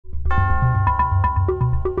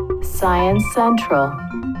Science Central.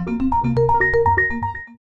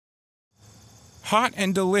 Hot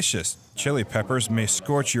and delicious. Chili peppers may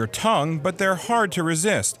scorch your tongue, but they're hard to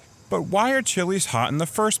resist. But why are chilies hot in the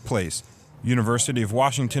first place? University of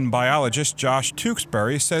Washington biologist Josh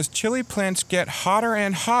Tewksbury says chili plants get hotter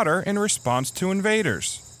and hotter in response to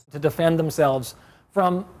invaders. To defend themselves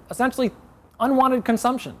from essentially unwanted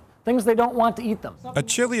consumption, things they don't want to eat them. A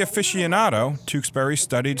chili aficionado, Tewksbury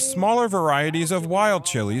studied smaller varieties of wild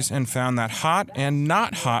chilies and found that hot and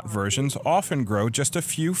not hot versions often grow just a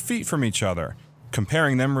few feet from each other.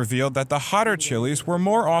 Comparing them revealed that the hotter chilies were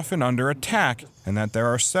more often under attack and that there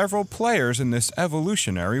are several players in this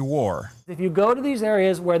evolutionary war. If you go to these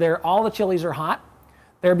areas where all the chilies are hot,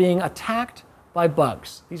 they're being attacked by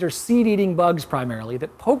bugs. These are seed-eating bugs primarily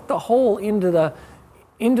that poke the hole into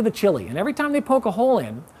the chili. And every time they poke a hole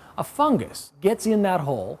in, a fungus gets in that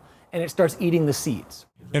hole and it starts eating the seeds.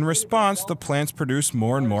 In response, the plants produce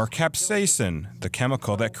more and more capsaicin, the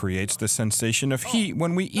chemical that creates the sensation of heat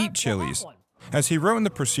when we eat chilies. As he wrote in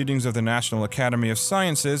the Proceedings of the National Academy of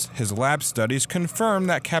Sciences, his lab studies confirm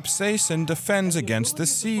that capsaicin defends against the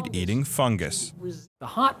seed-eating fungus. The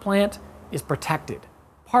hot plant is protected,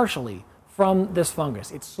 partially, from this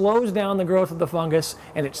fungus. It slows down the growth of the fungus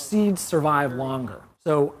and its seeds survive longer.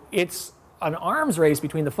 So it's an arms race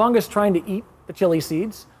between the fungus trying to eat the chili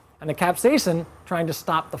seeds and the capsaicin trying to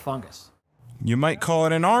stop the fungus. You might call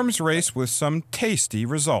it an arms race with some tasty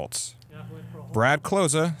results. Brad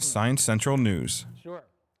Closa, Science Central News. Sure.